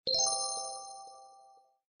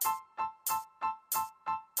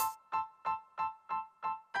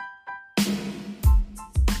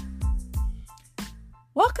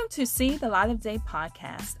Welcome to See the Light of Day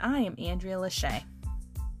podcast. I am Andrea Lachey.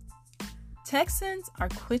 Texans are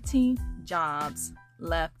quitting jobs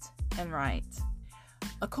left and right.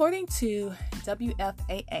 According to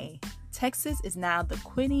WFAA, Texas is now the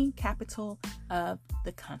quitting capital of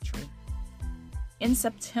the country. In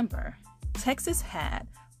September, Texas had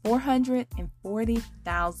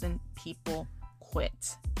 440,000 people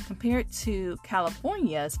quit, compared to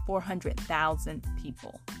California's 400,000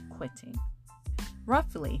 people quitting.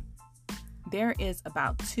 Roughly, there is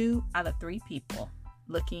about 2 out of 3 people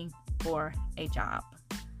looking for a job.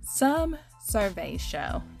 Some surveys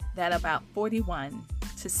show that about 41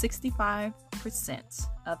 to 65%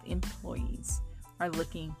 of employees are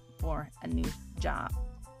looking for a new job.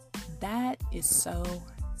 That is so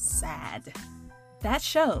sad. That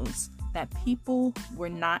shows that people were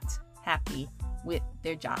not happy with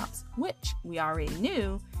their jobs, which we already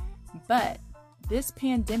knew, but this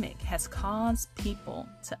pandemic has caused people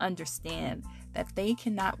to understand that they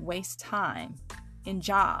cannot waste time in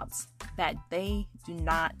jobs that they do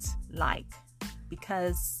not like,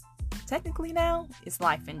 because technically now it's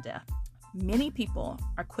life and death. Many people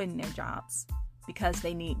are quitting their jobs because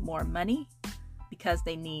they need more money, because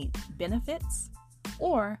they need benefits,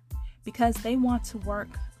 or because they want to work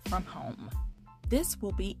from home. This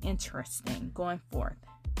will be interesting going forth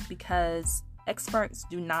because experts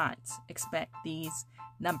do not expect these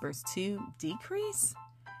numbers to decrease.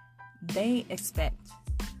 They expect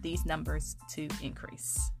these numbers to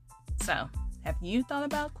increase. So, have you thought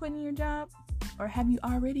about quitting your job? Or have you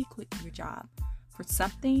already quit your job for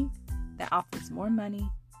something that offers more money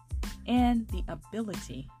and the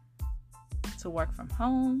ability to work from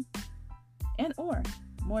home and or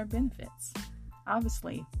more benefits?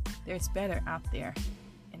 Obviously, there's better out there.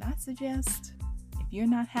 And I suggest, if you're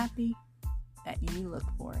not happy, that you look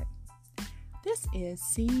for it. This is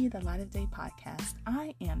See the Light of Day podcast.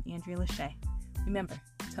 I am Andrea Lachey. Remember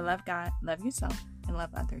to love God, love yourself, and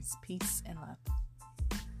love others. Peace and love.